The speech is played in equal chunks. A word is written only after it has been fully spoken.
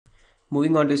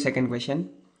Moving on to second question.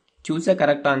 Choose the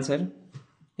correct answer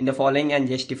in the following and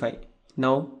justify.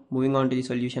 Now moving on to the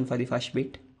solution for the first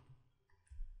bit.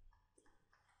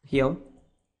 Here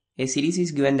a series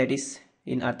is given that is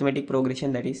in arithmetic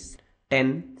progression, that is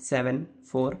 10, 7,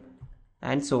 4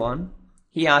 and so on.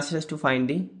 He asks us to find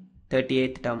the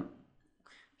 38th term.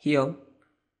 Here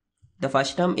the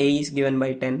first term a is given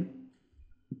by 10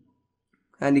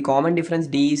 and the common difference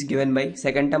d is given by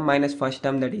second term minus first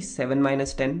term, that is 7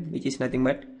 minus 10, which is nothing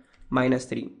but minus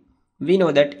 3. We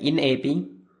know that in AP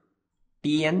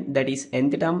Tn, that is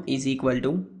nth term, is equal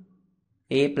to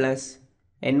a plus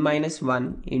n minus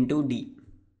 1 into d.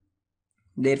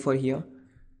 Therefore here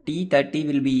T30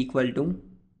 will be equal to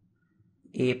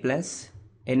a plus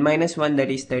n minus 1,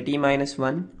 that is 30 minus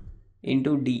 1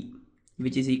 into d,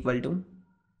 which is equal to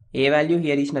a value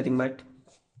here is nothing but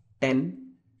 10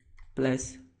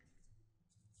 plus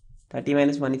 30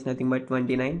 minus 1 is nothing but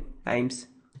 29 times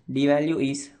d value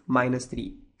is minus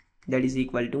 3, that is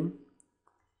equal to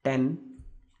 10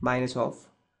 minus of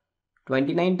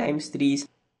 29 times 3 is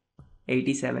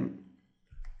 87.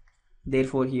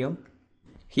 Therefore here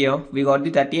we got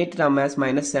the 38th term as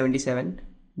minus 77.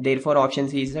 Therefore option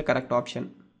C is the correct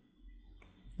option.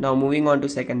 Now moving on to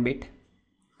second bit.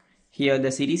 Here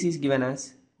the series is given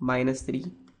as minus 3,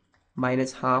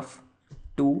 minus half,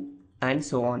 2 and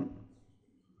so on.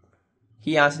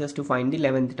 He asks us to find the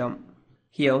 11th term.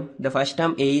 Here the first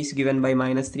term a is given by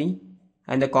minus 3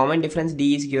 and the common difference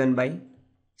d is given by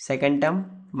second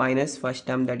term minus first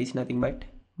term, that is nothing but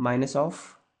minus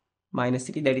of minus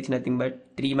 3, that is nothing but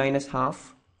 3 minus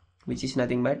half, which is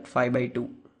nothing but 5 by 2.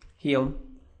 Here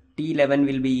T11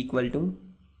 will be equal to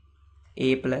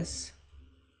a plus,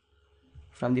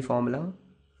 from the formula,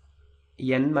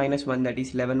 n minus 1, that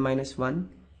is 11 minus 1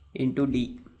 into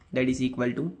d, that is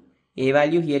equal to a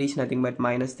value here is nothing but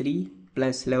minus 3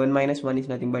 plus 11 minus 1 is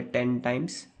nothing but 10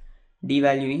 times d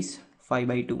value is 5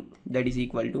 by 2, that is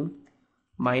equal to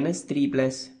minus 3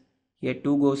 plus here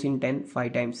 2 goes in 10,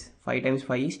 5 times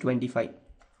 5 is 25,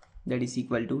 that is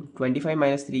equal to 25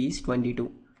 minus 3 is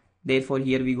 22. Therefore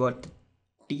here we got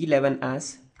T11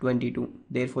 as 22.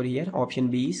 Therefore here option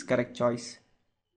B is correct choice.